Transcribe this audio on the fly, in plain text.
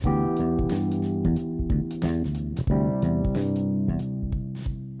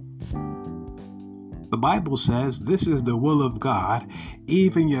Bible says, this is the will of God,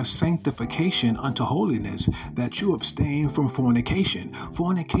 even your sanctification unto holiness, that you abstain from fornication.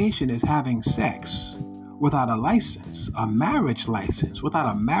 Fornication is having sex without a license, a marriage license,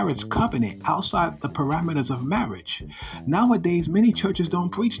 without a marriage covenant outside the parameters of marriage. Nowadays, many churches don't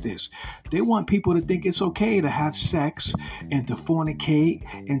preach this. They want people to think it's okay to have sex and to fornicate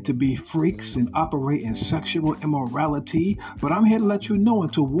and to be freaks and operate in sexual immorality. But I'm here to let you know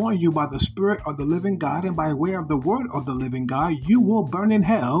and to warn you by the Spirit of the living God and by way of the word of the living God, you will burn in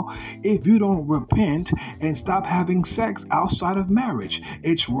hell if you don't repent and stop having sex outside of marriage.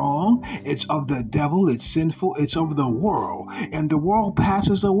 It's wrong. It's of the devil. It's sinful, it's of the world, and the world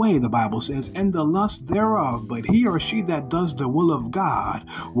passes away, the Bible says, and the lust thereof, but he or she that does the will of God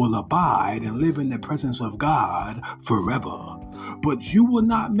will abide and live in the presence of God forever. But you will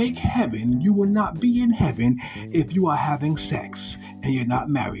not make heaven, you will not be in heaven if you are having sex and you're not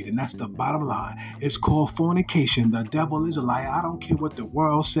married, and that's the bottom line. It's called fornication. The devil is a liar. I don't care what the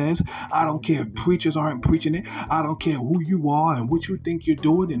world says. I don't care if preachers aren't preaching it. I don't care who you are and what you think you're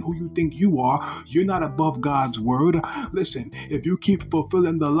doing and who you think you are. You're not above God's word. Listen, if you keep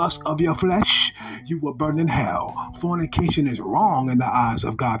fulfilling the lust of your flesh, you will burn in hell. Fornication is wrong in the eyes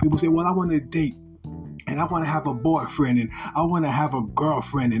of God. People say, well, I want to date and I want to have a boyfriend and I want to have a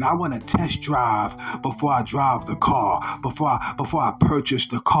girlfriend and I want to test drive before I drive the car, before I purchase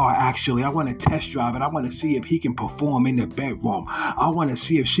the car. Actually, I want to test drive and I want to see if he can perform in the bedroom. I want to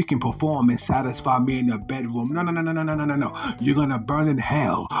see if she can perform and satisfy me in the bedroom. No. You're going to burn in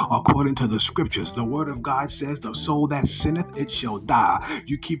hell according to the scriptures. The word of God says the soul that sinneth, it shall die.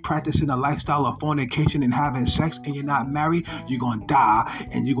 You keep practicing a lifestyle of fornication and having sex and you're not married, you're going to die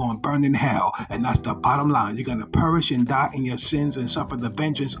and you're going to burn in hell. And that's the bottom line. You're going to perish and die in your sins and suffer the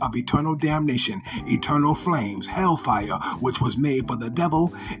vengeance of eternal damnation, eternal flames, hellfire, which was made for the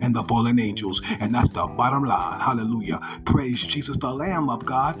devil and the fallen angels. And that's the bottom line. Hallelujah. Praise Jesus, the Lamb of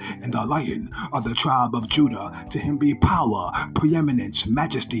God and the Lion of the tribe of Judah. To him be power, preeminence,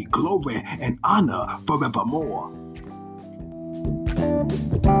 majesty, glory, and honor forevermore.